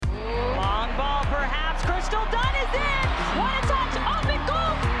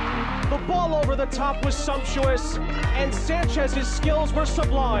over the top was sumptuous, and Sanchez's skills were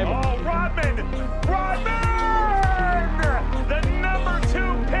sublime. Oh, Rodman! The number 2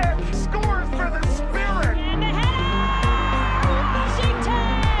 pick scores for the Spirit! And the header!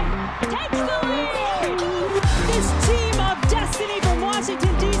 Washington takes the lead! This team of destiny from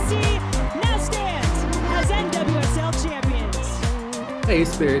Washington, D.C. now stands as NWSL champions. Hey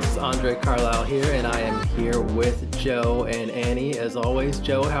Spirits, it's Andre Carlisle here, and I am here with Joe and Annie. As always,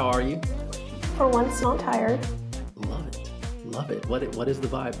 Joe, how are you? For once, not tired. Love it. What is the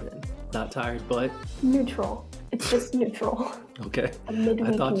vibe then? Not tired, but Neutral. It's just neutral. okay. A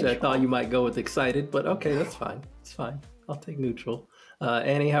midweek neutral. I thought you might go with excited, but okay, that's fine. It's fine. I'll take neutral.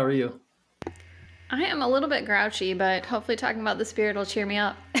 Annie, how are you? I am a little bit grouchy, but hopefully talking about the Spirit will cheer me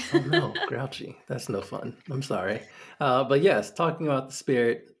up. Oh no, grouchy. That's no fun. I'm sorry. But yes, talking about the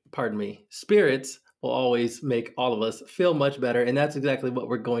Spirit, spirits will always make all of us feel much better, and that's exactly what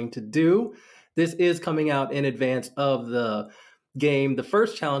we're going to do. This is coming out in advance of the game, the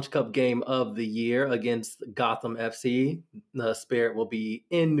first Challenge Cup game of the year against Gotham FC. The Spirit will be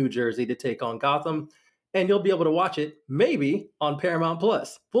in New Jersey to take on Gotham, and you'll be able to watch it maybe on Paramount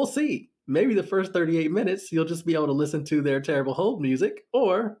Plus. We'll see. Maybe the first 38 minutes, you'll just be able to listen to their terrible hold music,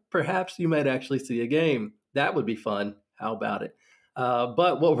 or perhaps you might actually see a game. That would be fun. How about it?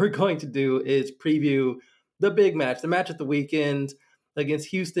 But what we're going to do is preview the big match, the match at the weekend against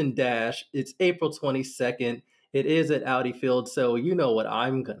Houston Dash. It's April 22nd. It is at Audi Field, so you know what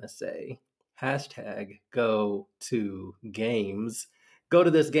I'm going to say. #go to games. Go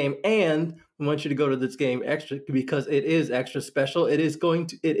to this game, and I want you to go to this game extra because it is extra special. It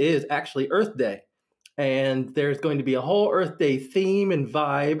is actually Earth Day, and there's going to be a whole Earth Day theme and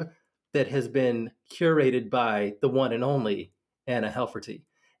vibe that has been curated by the one and only Anna Heilferty.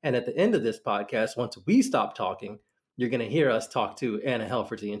 And at the end of this podcast, once we stop talking, you're going to hear us talk to Anna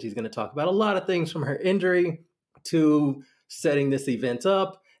Heilferty, and she's going to talk about a lot of things from her injury to setting this event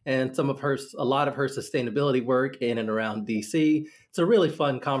up and a lot of her sustainability work in and around DC. It's a really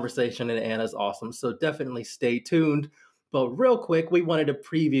fun conversation, and Anna's awesome. So definitely stay tuned. But real quick, we wanted to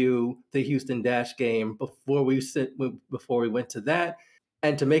preview the Houston Dash game before we went to that.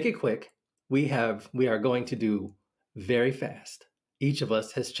 And to make it quick, we are going to do very fast. Each of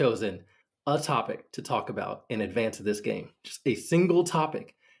us has chosen a topic to talk about in advance of this game, just a single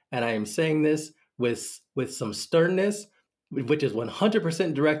topic. And I am saying this with some sternness, which is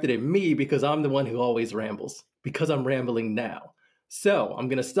 100% directed at me because I'm the one who always rambles, because I'm rambling now. So I'm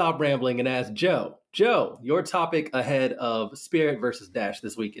going to stop rambling and ask Joe. Joe, your topic ahead of Spirit versus Dash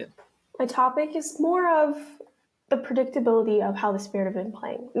this weekend. My topic is more of the predictability of how the Spirit have been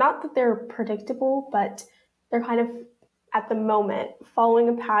playing. Not that they're predictable, but they're kind of, at the moment, following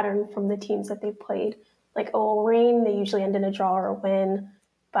a pattern from the teams that they've played. Like Reign, they usually end in a draw or a win.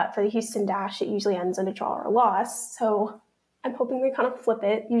 But for the Houston Dash, it usually ends in a draw or a loss. So I'm hoping they kind of flip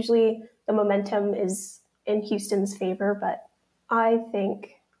it. Usually the momentum is in Houston's favor, but I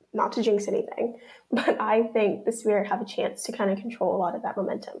think, not to jinx anything, but I think the Spirit have a chance to kind of control a lot of that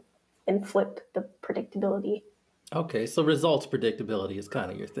momentum and flip the predictability. Okay, so results predictability is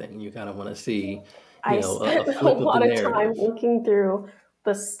kind of your thing. You kind of want to see, I spent a lot of time looking through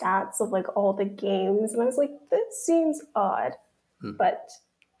the stats of like all the games, and I was like, this seems odd. But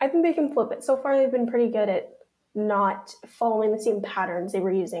I think they can flip it. So far, they've been pretty good at not following the same patterns they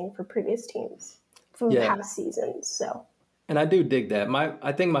were using for previous teams from past seasons. So, and I do dig that.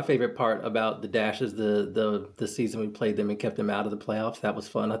 I think my favorite part about the Dash is the season we played them and kept them out of the playoffs. That was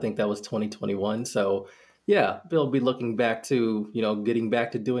fun. I think that was 2021. So, yeah, they'll be looking back to getting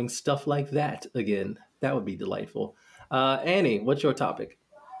back to doing stuff like that again. That would be delightful. Annie, what's your topic?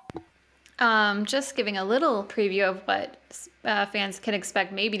 Just giving a little preview of what fans can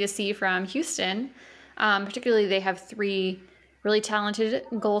expect maybe to see from Houston. Particularly, they have 3 really talented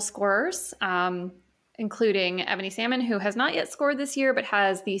goal scorers, including Ebony Salmon, who has not yet scored this year, but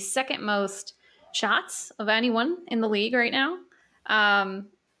has the second most shots of anyone in the league right now.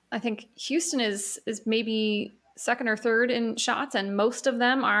 I think Houston is maybe second or third in shots, and most of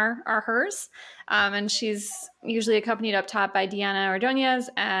them are hers. And she's usually accompanied up top by Diana Ordonez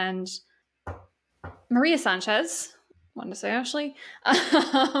and Maria Sanchez, wanted to say Ashley.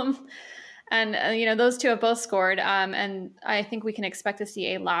 And those two have both scored. And I think we can expect to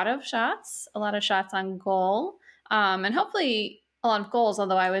see a lot of shots on goal, and hopefully a lot of goals,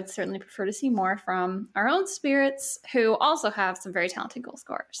 although I would certainly prefer to see more from our own Spirits, who also have some very talented goal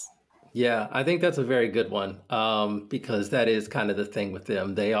scorers. Yeah, I think that's a very good one, because that is kind of the thing with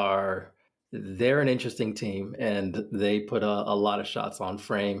them. They are they're an interesting team and they put a lot of shots on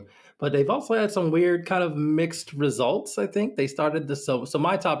frame, but they've also had some weird kind of mixed results. I think they started this. So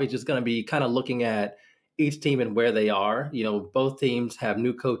my topic is going to be kind of looking at each team and where they are. Both teams have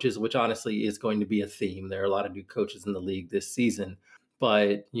new coaches, which honestly is going to be a theme. There are a lot of new coaches in the league this season,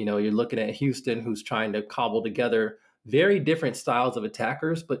 but you're looking at Houston, who's trying to cobble together very different styles of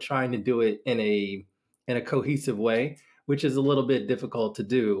attackers, but trying to do it in a cohesive way, which is a little bit difficult to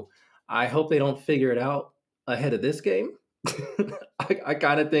do. I hope they don't figure it out ahead of this game. I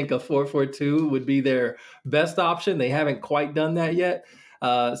kind of think a 4-4-2 would be their best option. They haven't quite done that yet.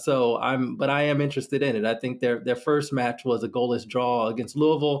 But I am interested in it. I think their first match was a goalless draw against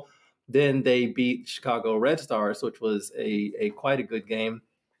Louisville. Then they beat Chicago Red Stars, which was a quite a good game,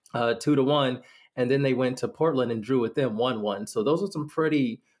 2-1. And then they went to Portland and drew with them 1-1. So those are some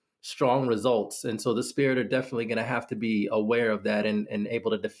pretty strong results. And so the Spirit are definitely going to have to be aware of that and able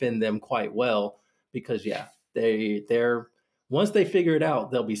to defend them quite well because, yeah, they're once they figure it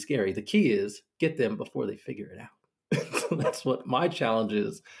out, they'll be scary. The key is get them before they figure it out. So that's what my challenge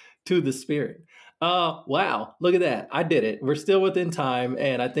is to the Spirit. Wow, look at that. I did it. We're still within time,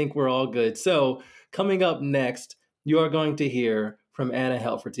 and I think we're all good. So coming up next, you are going to hear from Anna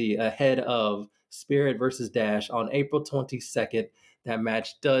Heilferty ahead of Spirit versus Dash on April 22nd. That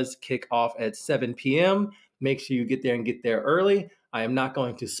match does kick off at 7 p.m. Make sure you get there and get there early. I am not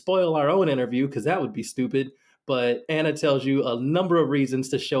going to spoil our own interview because that would be stupid, but Anna tells you a number of reasons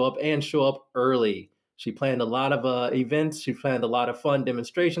to show up and show up early. She planned a lot of events. She planned a lot of fun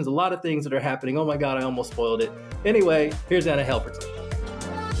demonstrations, a lot of things that are happening. Oh my God, I almost spoiled it. Anyway, here's Anna Heilferty.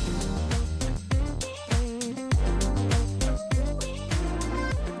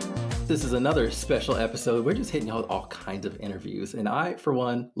 This is another special episode. We're just hitting y'all with all kinds of interviews, and I, for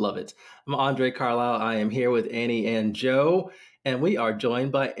one, love it. I'm Andre Carlisle. I am here with Annie and Joe, and we are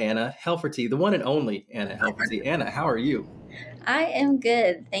joined by Anna Heilferty, the one and only Anna Heilferty. Anna, how are you? I am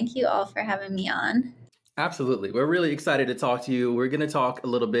good. Thank you all for having me on. Absolutely. We're really excited to talk to you. We're going to talk a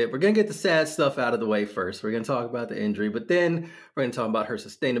little bit. We're going to get the sad stuff out of the way first. We're going to talk about the injury, but then we're going to talk about her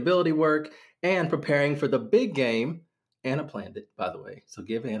sustainability work and preparing for the big game. Anna planned it, by the way. So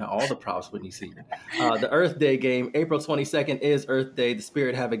give Anna all the props when you see her. The Earth Day game, April 22nd is Earth Day. The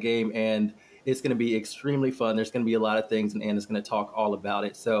Spirit have a game, and it's going to be extremely fun. There's going to be a lot of things, and Anna's going to talk all about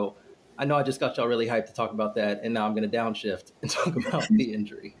it. So I know I just got y'all really hyped to talk about that, and now I'm going to downshift and talk about the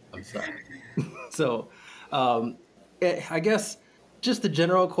injury. I'm sorry. So I guess just the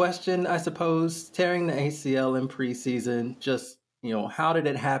general question, I suppose, tearing the ACL in preseason, just how did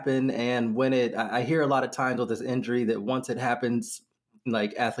it happen? And when I hear a lot of times with this injury that once it happens,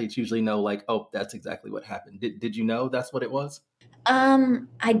 like athletes usually know, like, oh, that's exactly what happened. Did you know that's what it was?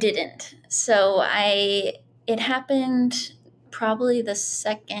 I didn't. So it happened probably the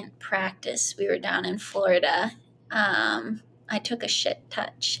second practice. We were down in Florida. I took a shit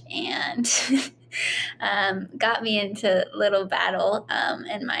touch and got me into a little battle.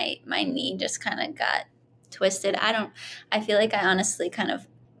 And my knee just kind of got twisted. I feel like I honestly kind of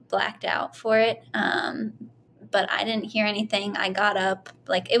blacked out for it. But I didn't hear anything. I got up,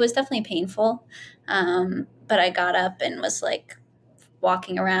 like it was definitely painful. But I got up and was like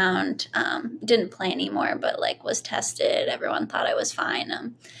walking around, didn't play anymore, but like was tested. Everyone thought I was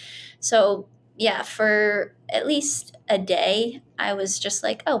fine. So yeah, for at least a day, I was just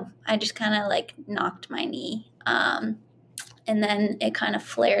like, oh, I just kind of like knocked my knee. And then it kind of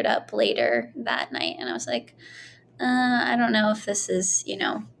flared up later that night. And I was like, I don't know if this is,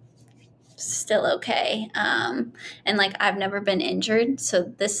 still okay. And like, I've never been injured. So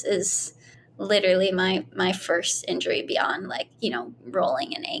this is literally my first injury beyond like,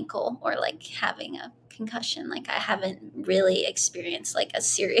 rolling an ankle or like having a concussion. Like I haven't really experienced like a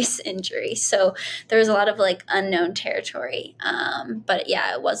serious injury. So there was a lot of like unknown territory. But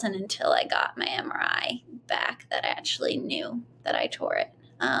yeah, it wasn't until I got my MRI back that I actually knew that I tore it.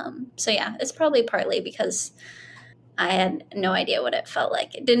 So yeah, it's probably partly because I had no idea what it felt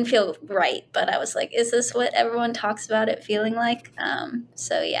like. It didn't feel right, but I was like, is this what everyone talks about it feeling like?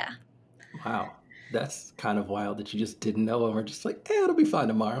 So yeah. Wow. That's kind of wild that you just didn't know and we're just like, hey, it'll be fine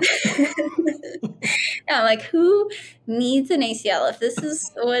tomorrow. Yeah, like who needs an ACL? If this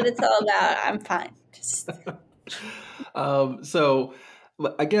is what it's all about, I'm fine. So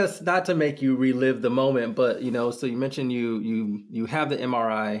I guess not to make you relive the moment, but so you mentioned you have the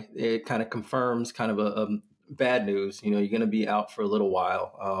MRI. It kind of confirms kind of a bad news. You're going to be out for a little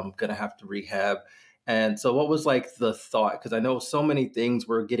while. Going to have to rehab. And so what was like the thought? Because I know so many things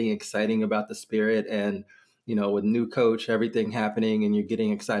were getting exciting about the Spirit and, with new coach, everything happening and you're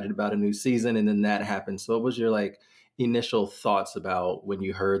getting excited about a new season and then that happened. So what was your like initial thoughts about when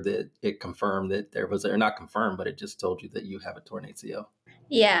you heard that it confirmed that there was, or not confirmed, but it just told you that you have a torn ACL?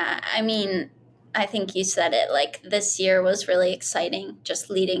 Yeah, I mean, I think you said it. Like, this year was really exciting, just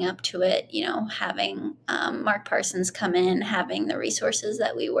leading up to it. Having Mark Parsons come in, having the resources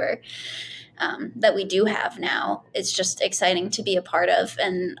that we do have now. It's just exciting to be a part of,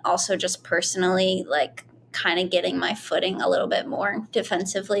 and also just personally, like, kind of getting my footing a little bit more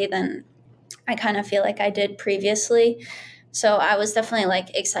defensively than I kind of feel like I did previously. So I was definitely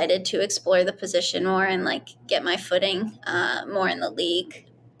like excited to explore the position more and like get my footing more in the league.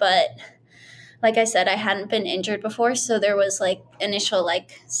 But like I said, I hadn't been injured before, so there was like initial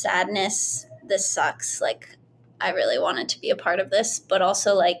like sadness. This sucks. Like, I really wanted to be a part of this, but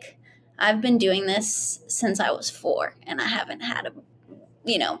also like I've been doing this since I was 4, and I haven't had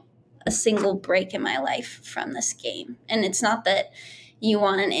a single break in my life from this game. And it's not that you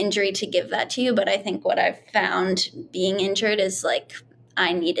want an injury to give that to you, but I think what I've found being injured is like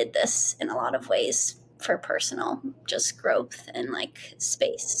I needed this in a lot of ways for personal just growth and like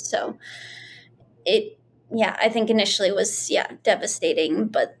space. So I think initially was devastating,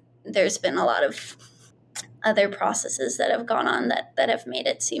 but there's been a lot of other processes that have gone on that have made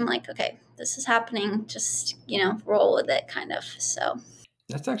it seem like, okay, this is happening, just roll with it kind of. So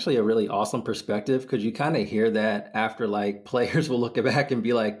That's actually a really awesome perspective, because you kind of hear that after, like, players will look back and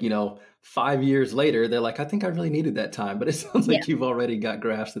be like, 5 years later, they're like, I think I really needed that time. But it sounds yeah. like you've already got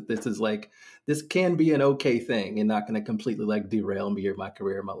grasp that this is like, this can be an okay thing and not going to completely like derail me or my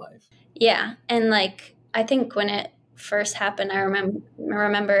career or my life. Yeah, and like I think when it first happened, I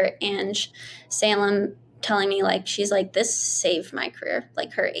remember Ange Salem telling me, like, she's like, this saved my career.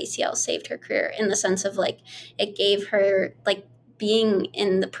 Like, her ACL saved her career, in the sense of like it gave her, like, being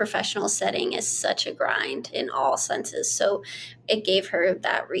in the professional setting is such a grind in all senses. So it gave her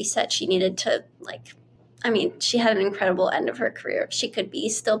that reset she needed to, like, I mean, she had an incredible end of her career. She could be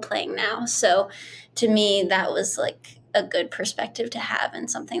still playing now. So to me, that was like a good perspective to have, and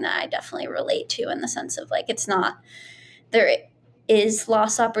something that I definitely relate to, in the sense of like, it's not, there is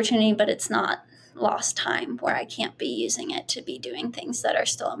lost opportunity, but it's not lost time where I can't be using it to be doing things that are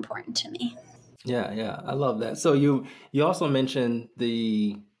still important to me. Yeah, I love that. So you also mentioned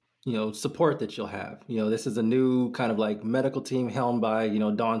the support that you'll have. This is a new kind of like medical team helmed by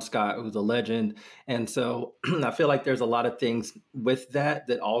Don Scott, who's a legend, and so I feel like there's a lot of things with that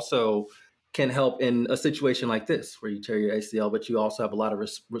that also can help in a situation like this where you tear your ACL, but you also have a lot of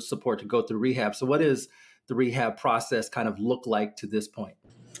support to go through rehab. So what is the rehab process kind of look like to this point?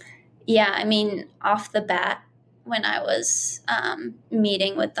 Yeah, I mean, off the bat, when I was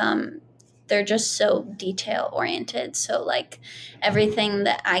meeting with them, they're just so detail oriented. So, like, everything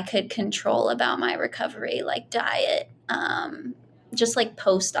that I could control about my recovery, like diet, just like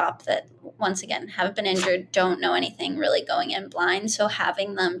post op, that once again, haven't been injured, don't know anything, really going in blind. So,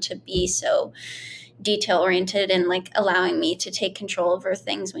 having them to be so detail oriented and like allowing me to take control over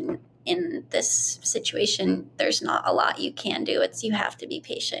things when in this situation there's not a lot you can do. It's, you have to be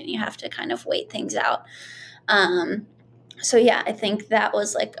patient, you have to kind of wait things out. So yeah, I think that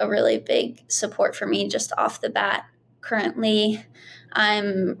was like a really big support for me just off the bat. Currently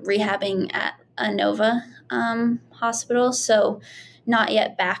I'm rehabbing at a Nova hospital, so not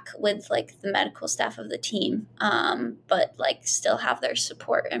yet back with like the medical staff of the team, but like still have their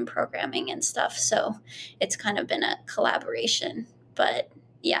support and programming and stuff. So it's kind of been a collaboration. But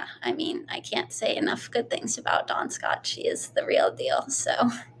yeah, I mean, I can't say enough good things about Dawn Scott. She is the real deal. So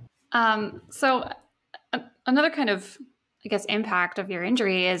Another kind of, I guess, impact of your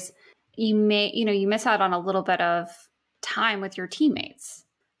injury is you miss out on a little bit of time with your teammates.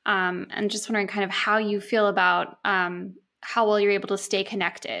 And just wondering kind of how you feel about how well you're able to stay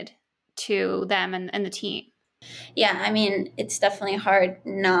connected to them and the team. yeah, I mean, it's definitely hard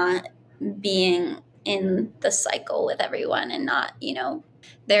not being in the cycle with everyone, and not,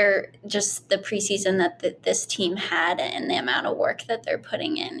 they're just, the preseason that this team had and the amount of work that they're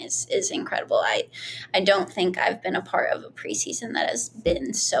putting in is incredible. I don't think I've been a part of a preseason that has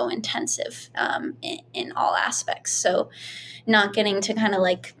been so intensive in all aspects. So not getting to kind of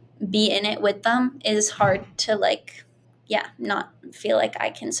like be in it with them is hard to like, not feel like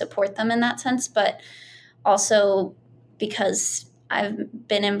I can support them in that sense. But also, because I've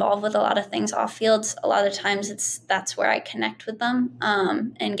been involved with a lot of things off fields, a lot of times that's where I connect with them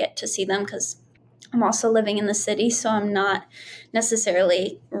and get to see them, because I'm also living in the city, so I'm not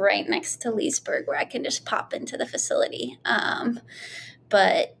necessarily right next to Leesburg where I can just pop into the facility.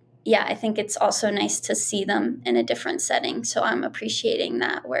 But yeah, I think it's also nice to see them in a different setting. So I'm appreciating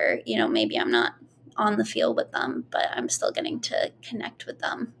that, where, maybe I'm not on the field with them, but I'm still getting to connect with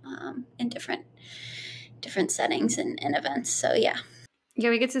them in different settings and events. So yeah. Yeah,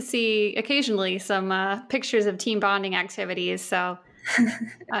 we get to see occasionally some pictures of team bonding activities. So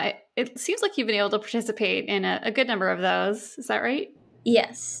it seems like you've been able to participate in a good number of those. Is that right?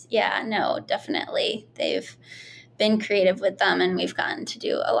 Yes. Yeah, no, definitely. They've been creative with them, and we've gotten to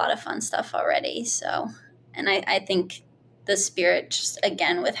do a lot of fun stuff already. So, and I think the spirit, just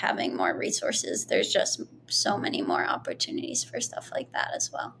again, with having more resources, there's just so many more opportunities for stuff like that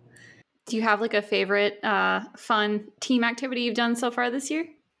as well. Do you have like a favorite fun team activity you've done so far this year?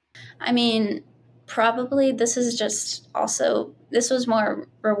 I mean, probably this was more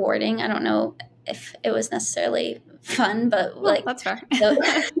rewarding. I don't know if it was necessarily fun, but Well, like that's fair.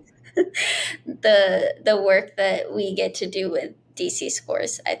 the work that we get to do with DC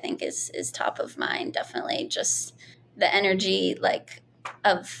scores, I think is top of mind. Definitely just the energy like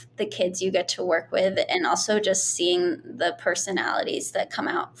of the kids you get to work with, and also just seeing the personalities that come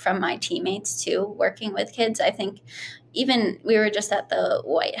out from my teammates too, working with kids. I think even we were just at the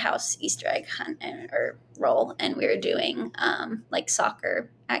White House Easter egg hunt or roll, and we were doing like soccer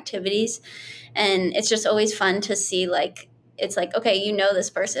activities, and it's just always fun to see like it's like, okay, you know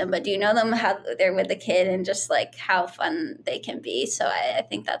this person, but do you know them how they're with the kid and just like how fun they can be. So I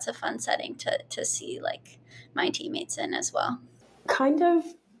think that's a fun setting to see like my teammates in as well. Kind of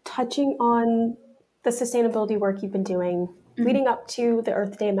touching on the sustainability work you've been doing leading up to the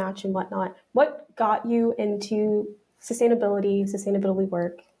Earth Day match and whatnot, what got you into sustainability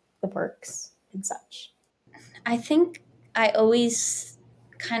work, the works and such? I think I always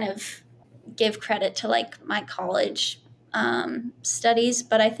kind of give credit to like my college studies,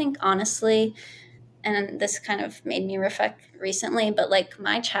 but I think honestly, and this kind of made me reflect recently, but like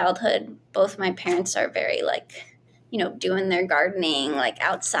my childhood, both my parents are very like, doing their gardening, like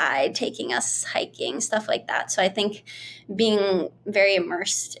outside, taking us hiking, stuff like that. So I think being very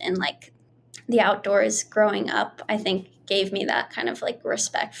immersed in like the outdoors growing up, I think gave me that kind of like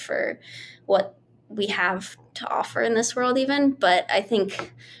respect for what we have to offer in this world even. But I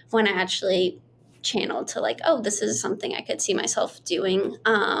think when I actually channeled to like, oh, this is something I could see myself doing,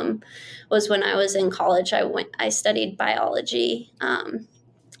 was when I was in college. I studied biology, and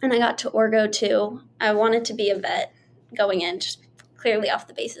I got to Orgo too. I wanted to be a vet going in, just clearly off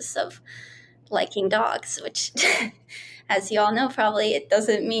the basis of liking dogs, which as you all know, probably it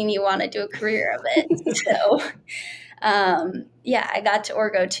doesn't mean you want to do a career of it. So yeah, I got to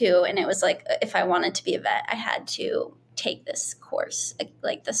Orgo too, and it was like if I wanted to be a vet, I had to take this course,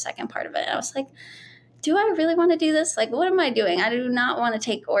 like the second part of it. And I was like, do I really want to do this? Like, what am I doing? I do not want to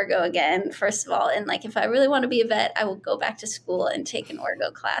take Orgo again, first of all. And like, if I really want to be a vet, I will go back to school and take an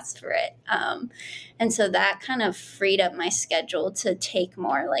Orgo class for it. And so that kind of freed up my schedule to take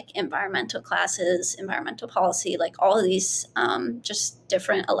more like environmental classes, environmental policy, like all of these just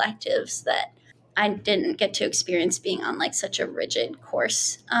different electives that I didn't get to experience being on like such a rigid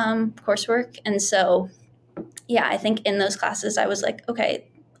coursework. And so, yeah, I think in those classes, I was like, okay,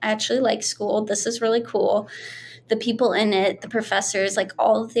 I actually like school. This is really cool. The people in it, the professors, like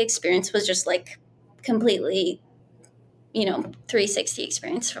all of the experience was just like completely, 360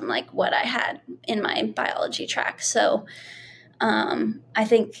 experience from like what I had in my biology track. So I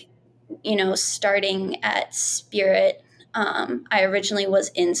think, starting at Spirit, I originally was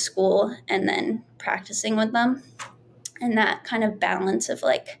in school and then practicing with them. And that kind of balance of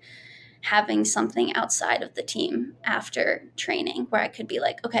like having something outside of the team after training where I could be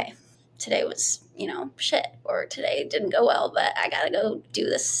like, okay, today was, shit, or today didn't go well, but I got to go do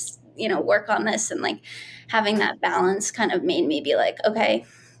this, work on this. And like having that balance kind of made me be like, okay,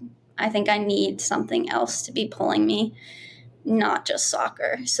 I think I need something else to be pulling me, not just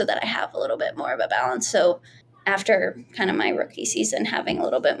soccer, so that I have a little bit more of a balance. So after kind of my rookie season, having a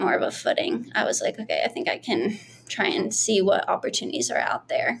little bit more of a footing, I was like, okay, I think I can try and see what opportunities are out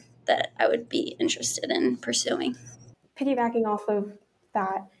there that I would be interested in pursuing. Piggybacking off of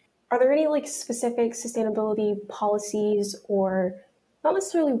that, are there any like specific sustainability policies or not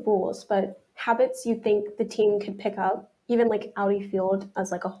necessarily rules, but habits you think the team could pick up, even like Audi Field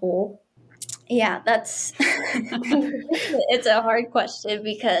as like a whole? Yeah, that's it's a hard question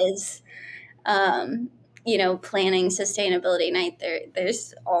because planning sustainability night,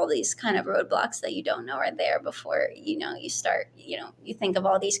 there's all these kind of roadblocks that you don't know are there before you start. You think of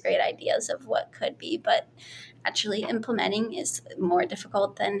all these great ideas of what could be, but actually implementing is more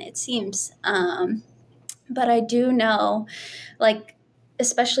difficult than it seems. But I do know, like,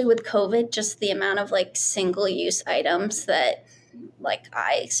 especially with COVID, just the amount of like single use items that like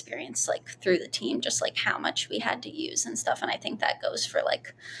I experienced like through the team, just like how much we had to use and stuff. And I think that goes for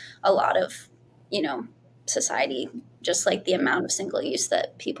like a lot of, society, just like the amount of single use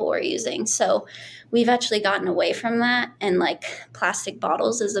that people were using. So we've actually gotten away from that. And like plastic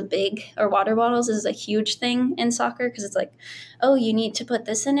bottles is or water bottles is a huge thing in soccer because it's like, oh, you need to put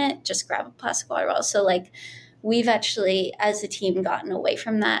this in it, just grab a plastic water bottle. So like we've actually, as a team, gotten away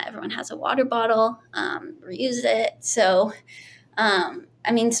from that. Everyone has a water bottle, reuse it. So,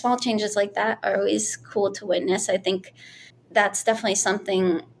 I mean, small changes like that are always cool to witness. I think that's definitely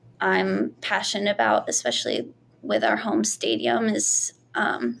something I'm passionate about, especially with our home stadium is,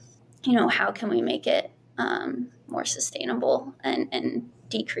 how can we make it more sustainable and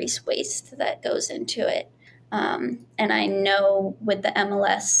decrease waste that goes into it. And I know with the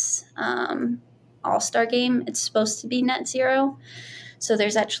MLS All-Star game, it's supposed to be net zero. So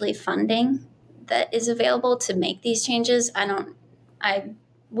there's actually funding that is available to make these changes. I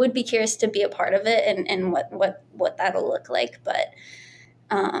would be curious to be a part of it and what that'll look like. But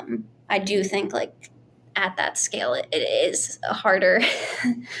I do think like at that scale, it is harder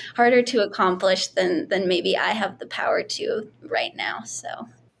to accomplish than maybe I have the power to right now. So,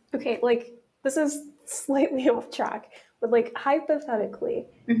 Okay, like this is slightly off track, but like hypothetically,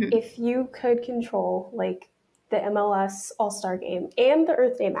 Mhm. if you could control like the MLS All-Star game and the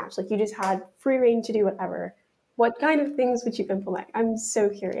Earth Day match, like you just had free reign to do whatever, what kind of things would you implement? I'm so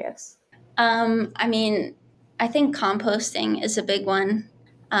curious. I mean, I think composting is a big one.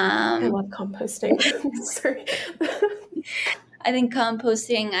 I Um, love composting. Sorry. I think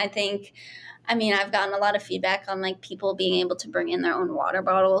composting, I mean, I've gotten a lot of feedback on like people being able to bring in their own water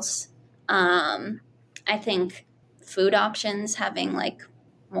bottles. I think food options, having like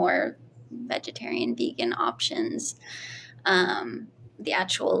more vegetarian, vegan options. The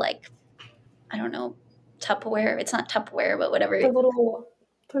actual like, I don't know, Tupperware. It's not Tupperware, but whatever.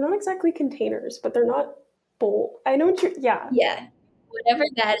 They're not exactly containers, but they're not bowl. I know what you're, yeah. Yeah, whatever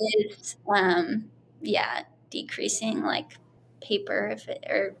that is. Yeah, decreasing like paper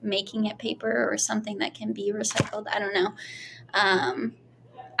or making it paper or something that can be recycled. I don't know.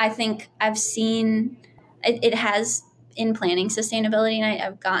 I think I've seen it has in planning sustainability, and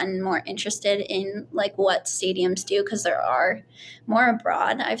I've gotten more interested in like what stadiums do because there are more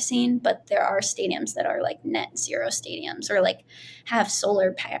abroad I've seen, but there are stadiums that are like net zero stadiums or like have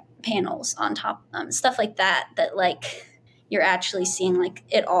solar panels on top, stuff like that. That like you're actually seeing like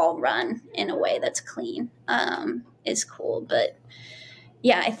it all run in a way that's clean. Is cool, but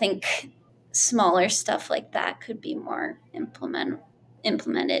yeah, I think smaller stuff like that could be more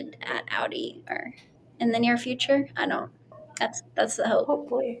implemented at Audi or in the near future. I don't. That's the hope.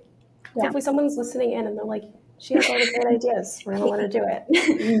 Hopefully. Yeah. Hopefully someone's listening in and they're like, she has all the great ideas. We're gonna let her do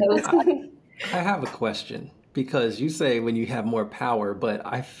No, it. I have a question because you say when you have more power, but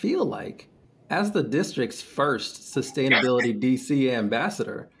I feel like as the district's first sustainability DC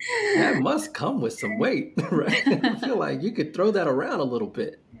ambassador, that must come with some weight, right? I feel like you could throw that around a little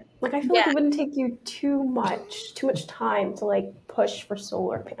bit. Like I feel like yeah. it wouldn't take you too much time to like push for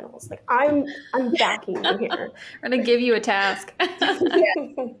solar panels. Like I'm backing you here. We're gonna give you a task.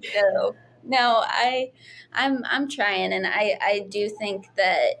 No, I'm trying, and I do think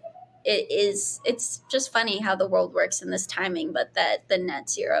that it's just funny how the world works in this timing, but that the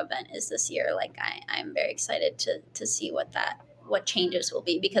net zero event is this year. Like I'm very excited to see what changes will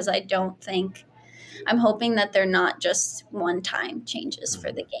be, because I don't think I'm hoping that they're not just one time changes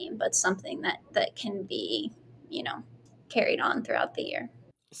for the game, but something that can be, carried on throughout the year.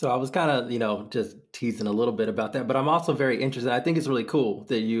 So I was kind of, just teasing a little bit about that, but I'm also very interested. I think it's really cool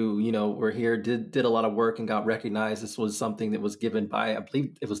that were here, did a lot of work and got recognized. This was something that was given by, I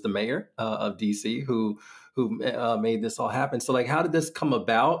believe it was the mayor of DC who made this all happen. So like, how did this come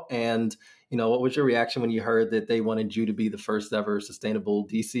about? And what was your reaction when you heard that they wanted you to be the first ever sustainable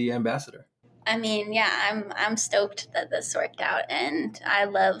DC ambassador? I mean, yeah, I'm stoked that this worked out, and I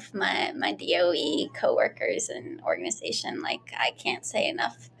love my DOE coworkers and organization. Like I can't say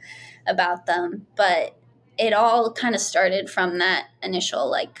enough about them, but it all kind of started from that initial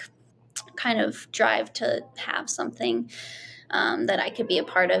like kind of drive to have something that I could be a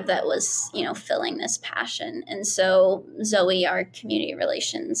part of that was, filling this passion. And so Zoe, our community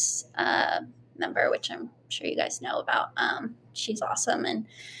relations member, which I'm sure you guys know about, she's awesome and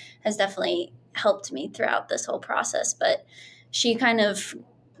has definitely helped me throughout this whole process. But she kind of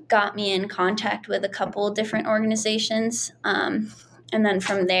got me in contact with a couple of different organizations. And then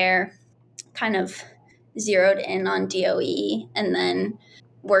from there, kind of zeroed in on DOE and then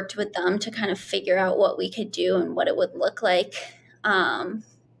worked with them to kind of figure out what we could do and what it would look like. And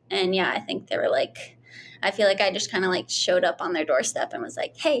yeah, I think they were like, I feel like I just kind of like showed up on their doorstep and was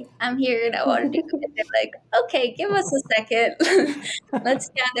like, hey, I'm here and I want to do it. And they're like, okay, give us a second. Let's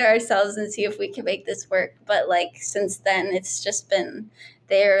gather ourselves and see if we can make this work. But like since then, it's just been,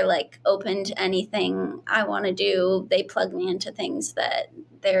 they're like open to anything I want to do. They plug me into things that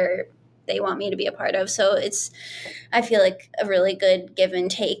they want me to be a part of. So it's, I feel like a really good give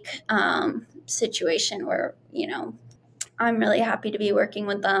and take situation where, you know, I'm really happy to be working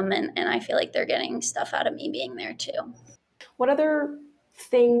with them, and I feel like they're getting stuff out of me being there too. What other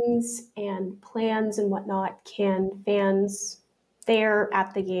things and plans and whatnot can fans there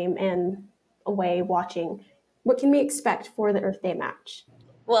at the game and away watching, what can we expect for the Earth Day match?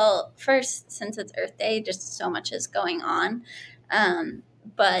 Well, first, since it's Earth Day, just so much is going on.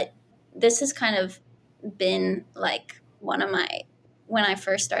 But this has kind of been like one of my, when I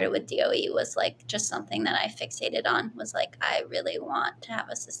first started with DOE was like just something that I fixated on was like, I really want to have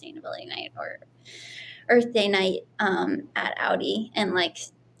a sustainability night or Earth Day night at Audi and like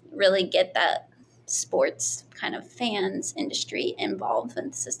really get that sports kind of fans industry involved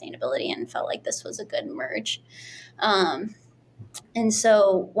with sustainability and felt like this was a good merge. And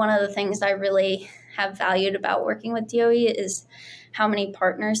so one of the things I really have valued about working with DOE is how many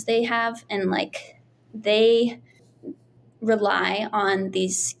partners they have and like they rely on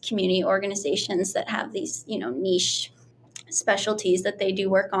these community organizations that have these, you know, niche specialties that they do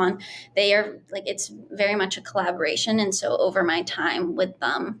work on. They are like, it's very much a collaboration. And so over my time with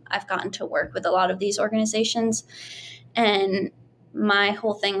them, I've gotten to work with a lot of these organizations. And my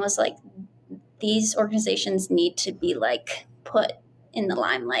whole thing was like, these organizations need to be like put in the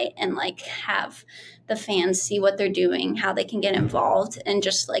limelight and like have the fans see what they're doing, how they can get involved, and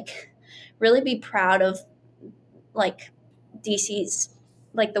just like really be proud of like DC's,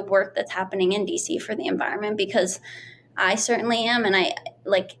 like the work that's happening in DC for the environment, because I certainly am. And I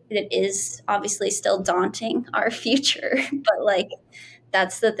like, it is obviously still daunting our future, but like,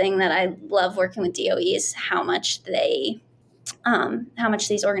 that's the thing that I love working with DOE is how much these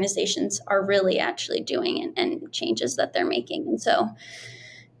organizations are really actually doing and changes that they're making. And so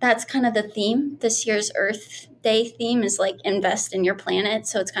that's kind of the theme. This year's Earth Day theme is like invest in your planet.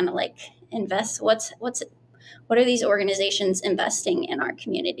 So it's kind of like invest, what are these organizations investing in our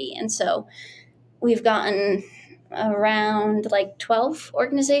community? And so we've gotten around like 12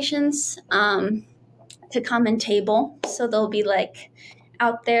 organizations to come and table. So they'll be like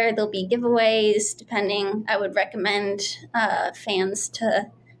out there, there'll be giveaways depending. I would recommend fans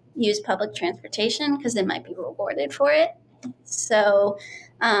to use public transportation because they might be rewarded for it. So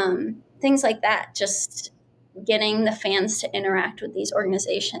things like that, just getting the fans to interact with these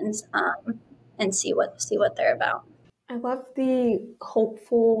organizations and see what they're about. I love the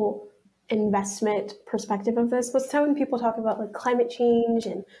hopeful investment perspective of this. Most of the time when people talk about like climate change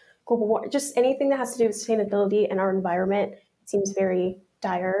and global warming, just anything that has to do with sustainability and our environment, it seems very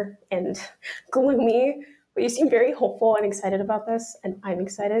dire and gloomy. But you seem very hopeful and excited about this, and I'm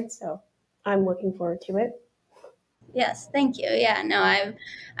excited, so I'm looking forward to it. Yes, thank you. Yeah, no,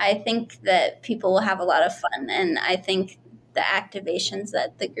 I think that people will have a lot of fun, and I think the activations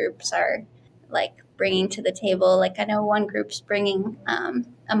that the groups are like bringing to the table. Like I know one group's bringing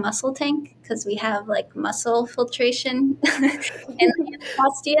a muscle tank because we have like muscle filtration in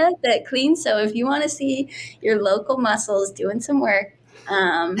Ostia that cleans. So if you want to see your local muscles doing some work,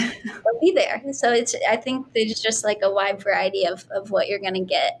 they'll be there. So I think there's just like a wide variety of what you're going to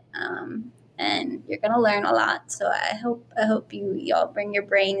get. And you're gonna learn a lot. So I hope y'all bring your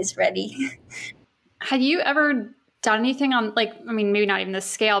brains ready. Had you ever done anything on like, I mean, maybe not even this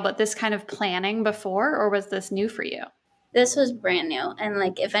scale, but this kind of planning before, or was this new for you? This was brand new, and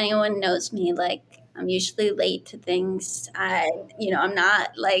like if anyone knows me, like I'm usually late to things. I'm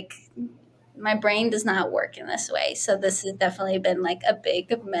not like my brain does not work in this way. So this has definitely been like a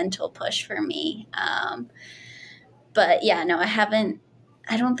big mental push for me. But yeah, no,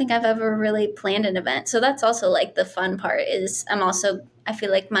 I don't think I've ever really planned an event. So that's also like the fun part is I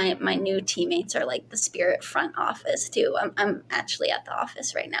feel like my new teammates are like the spirit front office too. I'm actually at the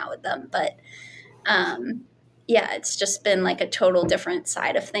office right now with them, but yeah, it's just been like a total different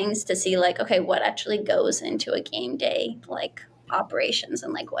side of things to see like, okay, what actually goes into a game day, like operations,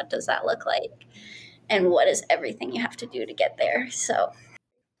 and like, what does that look like? And what is everything you have to do to get there? So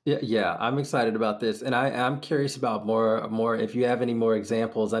Yeah, I'm excited about this, and I'm curious about more. If you have any more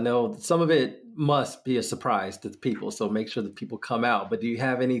examples, I know some of it must be a surprise to the people, so make sure that people come out. But do you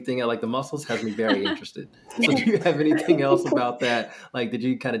have anything like the muscles has me very interested? So do you have anything else about that? Like, did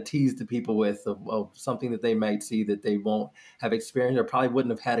you kind of tease the people with of something that they might see that they won't have experienced or probably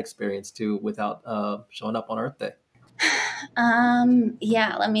wouldn't have had experience to without showing up on Earth Day?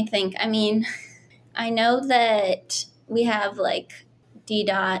 yeah, let me think. I mean, I know that we have like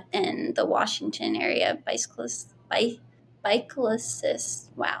DDOT and the Washington area bicyclists.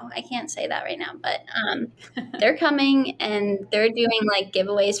 Wow, I can't say that right now, but they're coming and they're doing like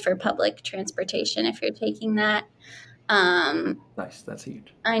giveaways for public transportation if you're taking that. Nice, that's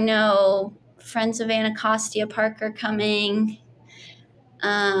huge. I know Friends of Anacostia Park are coming.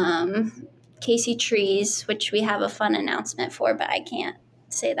 Casey Trees, which we have a fun announcement for, but I can't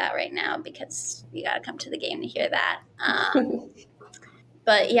say that right now because you got to come to the game to hear that.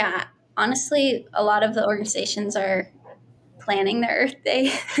 But yeah, honestly, a lot of the organizations are planning their Earth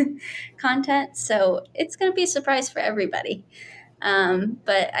Day content, so it's going to be a surprise for everybody.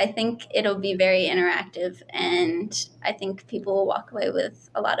 But I think it'll be very interactive, and I think people will walk away with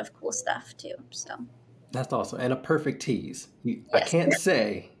a lot of cool stuff too. So That's awesome. And a perfect tease. I yes. can't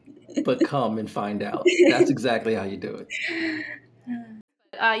say, but come and find out. That's exactly how you do it.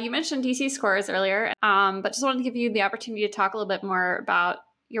 You mentioned DC Scores earlier, but just wanted to give you the opportunity to talk a little bit more about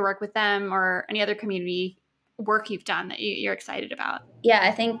your work with them or any other community work you've done that you're excited about. Yeah,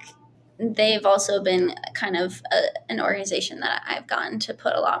 I think they've also been kind of an organization that I've gotten to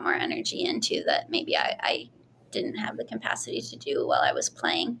put a lot more energy into that maybe I didn't have the capacity to do while I was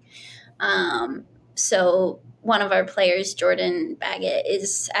playing. So one of our players, Jordan Baggett,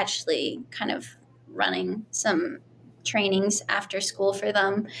 is actually kind of running some trainings after school for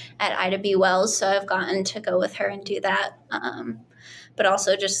them at Ida B. Wells. So I've gotten to go with her and do that. But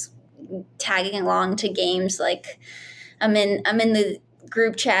also just tagging along to games. Like I'm in the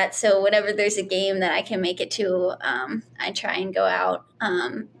group chat, so whenever there's a game that I can make it to, I try and go out.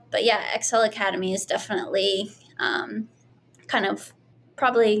 But yeah, Excel Academy is definitely kind of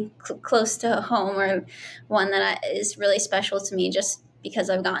probably close to home, or one that is really special to me just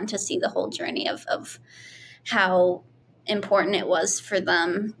because I've gotten to see the whole journey of how important it was for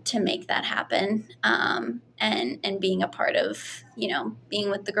them to make that happen, and being a part of,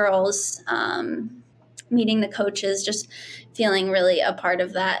 being with the girls, meeting the coaches, just feeling really a part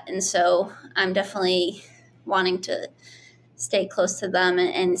of that. And so I'm definitely wanting to stay close to them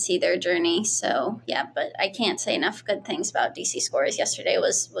and see their journey. So yeah, but I can't say enough good things about DC Scores. Yesterday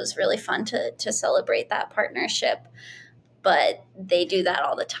was really fun to celebrate that partnership. But they do that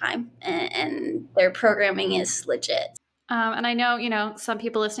all the time, and their programming is legit. And I know, some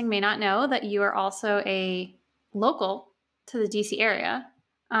people listening may not know that you are also a local to the DC area.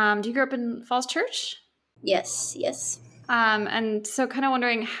 Do you grow up in Falls Church? Yes. And so kind of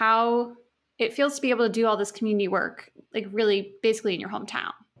wondering how it feels to be able to do all this community work, like really basically in your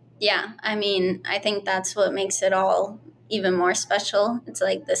hometown. Yeah, I mean, I think that's what makes it all even more special. It's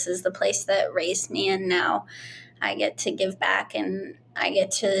like this is the place that raised me, and now I get to give back, and I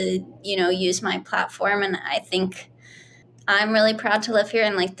get to, use my platform. And I think I'm really proud to live here,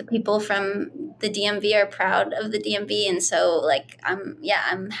 and like the people from the DMV are proud of the DMV. And so like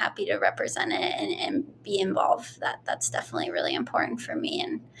I'm happy to represent it and be involved. That's definitely really important for me.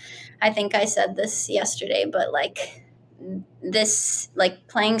 And I think I said this yesterday, but like this, like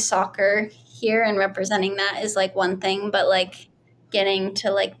playing soccer here and representing that is like one thing, but like getting to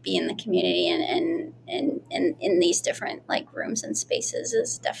like be in the community and in these different like rooms and spaces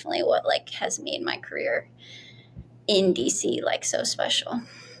is definitely what like has made my career in DC like so special.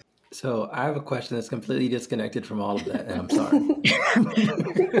 So I have a question that's completely disconnected from all of that, and I'm sorry.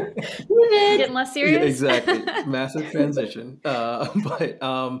 Getting less serious? Exactly. Massive transition. But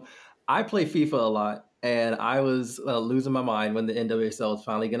I play FIFA a lot, and I was losing my mind when the NWSL was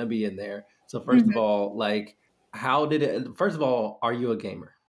finally going to be in there. So first of all, like, how did it? First of all, are you a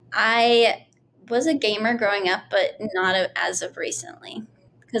gamer? I was a gamer growing up, but not as of recently.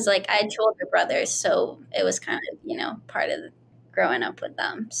 Because like I had two older brothers, so it was kind of part of growing up with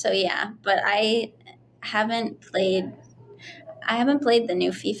them. So yeah, but haven't played. I haven't played the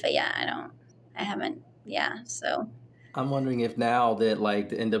new FIFA yet. I haven't. Yeah. So I'm wondering if now that like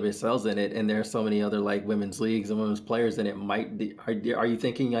the NWSL's in it, and there's so many other like women's leagues and women's players in it, are you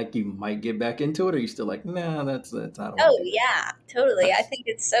thinking like you might get back into it, or are you still like, nah, that's I don't want oh to do yeah, totally. I that? think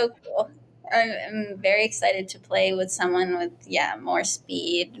it's so cool. I'm very excited to play with someone with more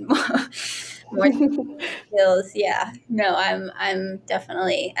speed, more skills. Yeah. No, I'm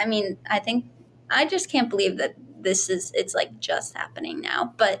definitely. I mean, I think I just can't believe that it's like just happening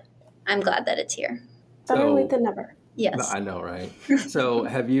now, but I'm glad that it's here. Better late So than never. Yes. I know, right? So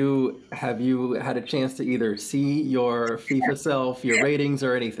have you had a chance to either see your FIFA self, your ratings,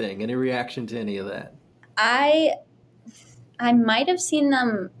 or anything? Any reaction to any of that? I I might have seen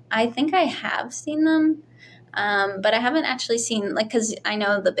them. I think I have seen them. But I haven't actually seen like, because I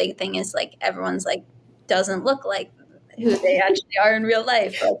know the big thing is like everyone's like doesn't look like who they actually are in real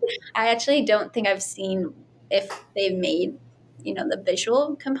life. Like, I actually don't think I've seen if they've made, the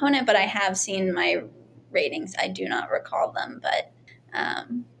visual component, but I have seen my ratings. I do not recall them, but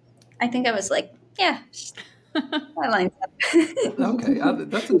I think I was like, yeah, that lines up. Okay,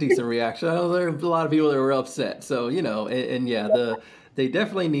 that's a decent reaction. I know there are a lot of people that were upset. So, and yeah, they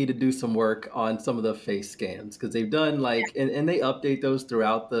definitely need to do some work on some of the face scans because they've done and they update those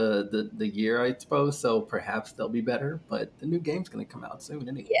throughout the year, I suppose. So perhaps they'll be better, but the new game's going to come out soon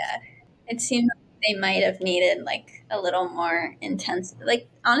anyway. Yeah, it seemed like they might have needed like a little more intense. Like,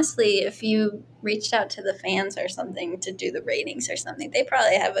 honestly, if you reached out to the fans or something to do the ratings or something, they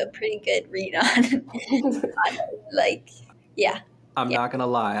probably have a pretty good read on like, yeah. I'm not gonna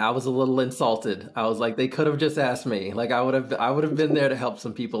lie, I was a little insulted. I was like, they could have just asked me. Like, I would have been there to help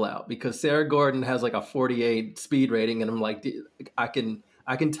some people out because Sarah Gordon has like a 48 speed rating, and I'm like, I can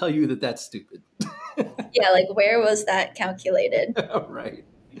tell you that that's stupid. Yeah, like where was that calculated? Right.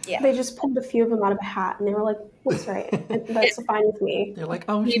 Yeah. They just pulled a few of them out of a hat, and they were like, "That's right. That's fine with me." They're like,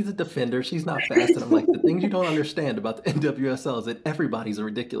 "Oh, she's a defender. She's not fast." And I'm like, the things you don't understand about the NWSL is that everybody's a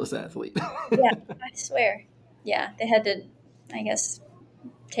ridiculous athlete. Yeah, I swear. Yeah, they had to, I guess,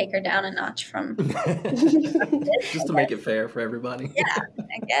 take her down a notch from just to make it fair for everybody. Yeah,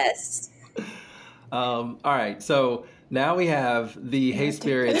 I guess. All right, so now we have the Hey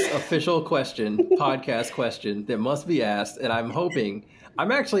Spirits official podcast question that must be asked, and I'm hoping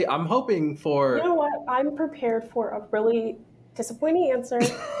for. You know what? I'm prepared for a really disappointing answer.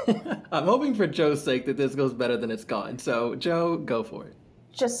 I'm hoping for Joe's sake that this goes better than it's gone. So Joe, go for it.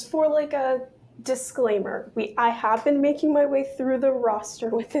 Just for like a disclaimer, I have been making my way through the roster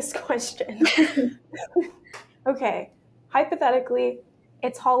with this question. Okay, hypothetically,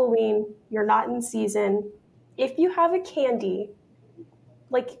 it's Halloween, you're not in season. If you have a candy,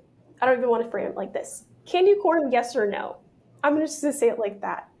 like, I don't even want to frame it like this. Candy corn, yes or no? I'm just going to say it like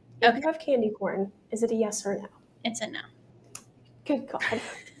that. If you have candy corn, is it a yes or no? It's a no. Good God.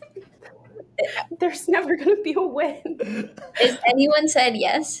 There's never going to be a win. Has anyone said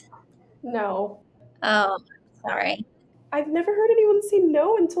yes? No. Oh, sorry. I've never heard anyone say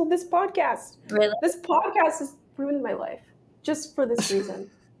no until this podcast. Really? This podcast has ruined my life just for this reason.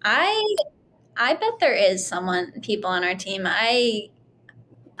 I bet there is people on our team.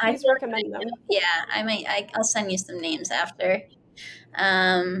 Please recommend them. Yeah, I'll send you some names after.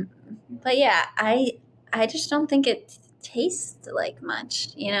 But yeah, I just don't think it tastes like much.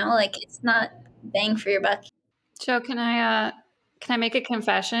 Like it's not bang for your buck. Joe, can I make a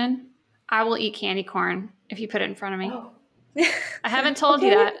confession? I will eat candy corn if you put it in front of me. Oh. I haven't told you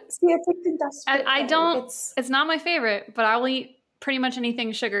that. See, it's like the desperate I thing. don't. It's not my favorite, but I will eat pretty much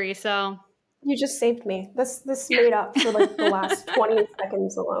anything sugary. So you just saved me. This made up for like the last 20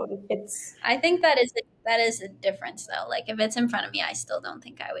 seconds alone. I think that is a difference though. Like if it's in front of me, I still don't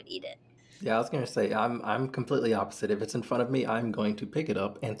think I would eat it. Yeah, I was going to say, I'm completely opposite. If it's in front of me, I'm going to pick it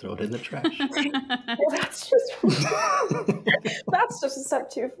up and throw it in the trash. Well, that's just a step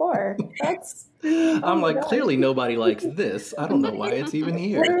too far. I'm like, clearly nobody likes this. I don't know why it's even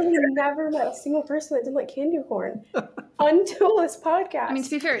here. Literally never met a single person that didn't like candy corn until this podcast. I mean, to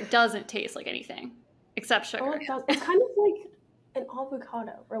be fair, it doesn't taste like anything except sugar. Oh, it does. It's kind of like an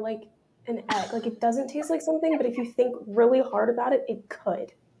avocado or like an egg. Like it doesn't taste like something, but if you think really hard about it, it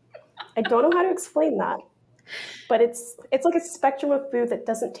could. I don't know how to explain that, but it's like a spectrum of food that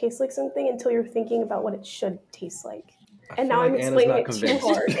doesn't taste like something until you're thinking about what it should taste like. And now I'm explaining it too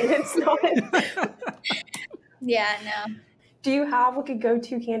hard, and it's not. Yeah, no. Do you have like a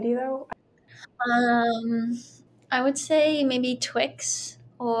go-to candy though? I would say maybe Twix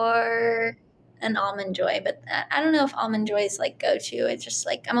or an Almond Joy, but I don't know if Almond Joy is like go-to. It's just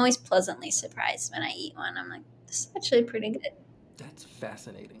like I'm always pleasantly surprised when I eat one. I'm like, this is actually pretty good. That's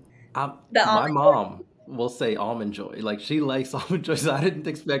fascinating. My mom will say Almond Joy. Like she likes Almond Joy. So I didn't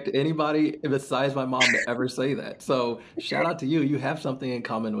expect anybody besides my mom to ever say that. So shout out to you. You have something in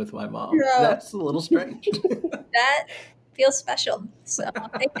common with my mom. Yeah. That's a little strange. That feels special. So I'll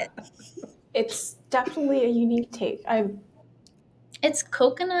take it. It's definitely a unique take. It's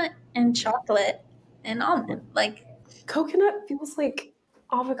coconut and chocolate and almond. Like coconut feels like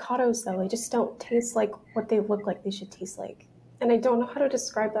avocados though. They just don't taste like what they look like they should taste like. And I don't know how to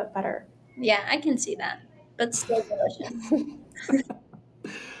describe that better. Yeah, I can see that, but still delicious.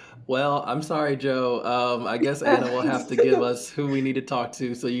 Well, I'm sorry, Joe. I guess Anna will have to give us who we need to talk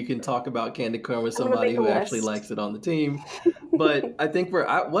to so you can talk about candy corn with somebody who actually likes it on the team. But I think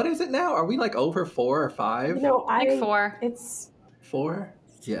what is it now? Are we like over 4 or 5? No, I think 4. It's 4?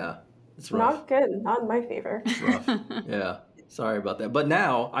 Yeah, it's rough. Not good. Not in my favor. It's rough. Yeah, sorry about that. But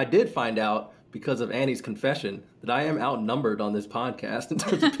now I did find out because of Annie's confession that I am outnumbered on this podcast in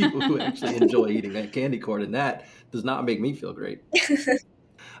terms of people who actually enjoy eating that candy corn, and that does not make me feel great.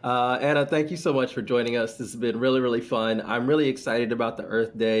 Anna, thank you so much for joining us. This has been really, really fun. I'm really excited about the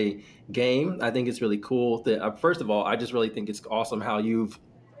Earth Day game. I think it's really cool that, first of all, I just really think it's awesome how you've,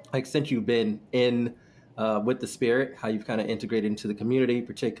 like, since you've been in with the spirit, how you've kind of integrated into the community,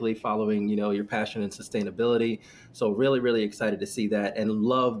 particularly following, your passion and sustainability. So really, really excited to see that, and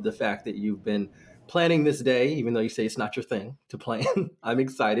love the fact that you've been planning this day, even though you say it's not your thing to plan. I'm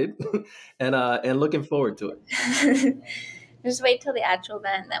excited and looking forward to it. Just wait till the actual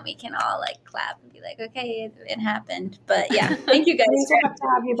event, then we can all like clap and be like, okay, it happened. But yeah, thank you guys. We'll have to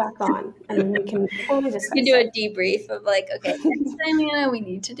have you back on, and then we can fully discuss. We can do a debrief of like, okay, next time, we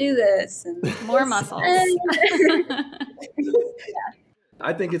need to do this and more muscles.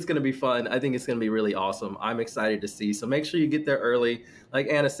 I think it's going to be fun. I think it's going to be really awesome. I'm excited to see. So make sure you get there early. Like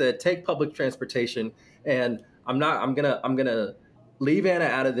Anna said, take public transportation. And I'm going to leave Anna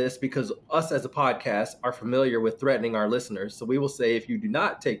out of this because us as a podcast are familiar with threatening our listeners. So we will say, if you do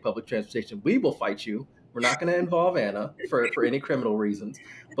not take public transportation, we will fight you. We're not going to involve Anna for any criminal reasons,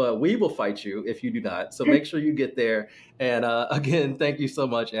 but we will fight you if you do not. So make sure you get there. And again, thank you so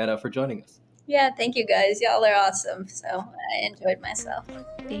much, Anna, for joining us. Yeah, thank you guys. Y'all are awesome. So I enjoyed myself.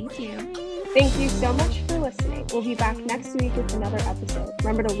 Thank you. Thank you so much for listening. We'll be back next week with another episode.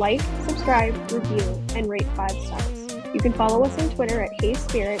 Remember to like, subscribe, review, and rate 5 stars. You can follow us on Twitter at Hey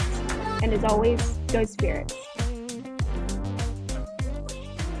Spirits. And as always, go Spirits.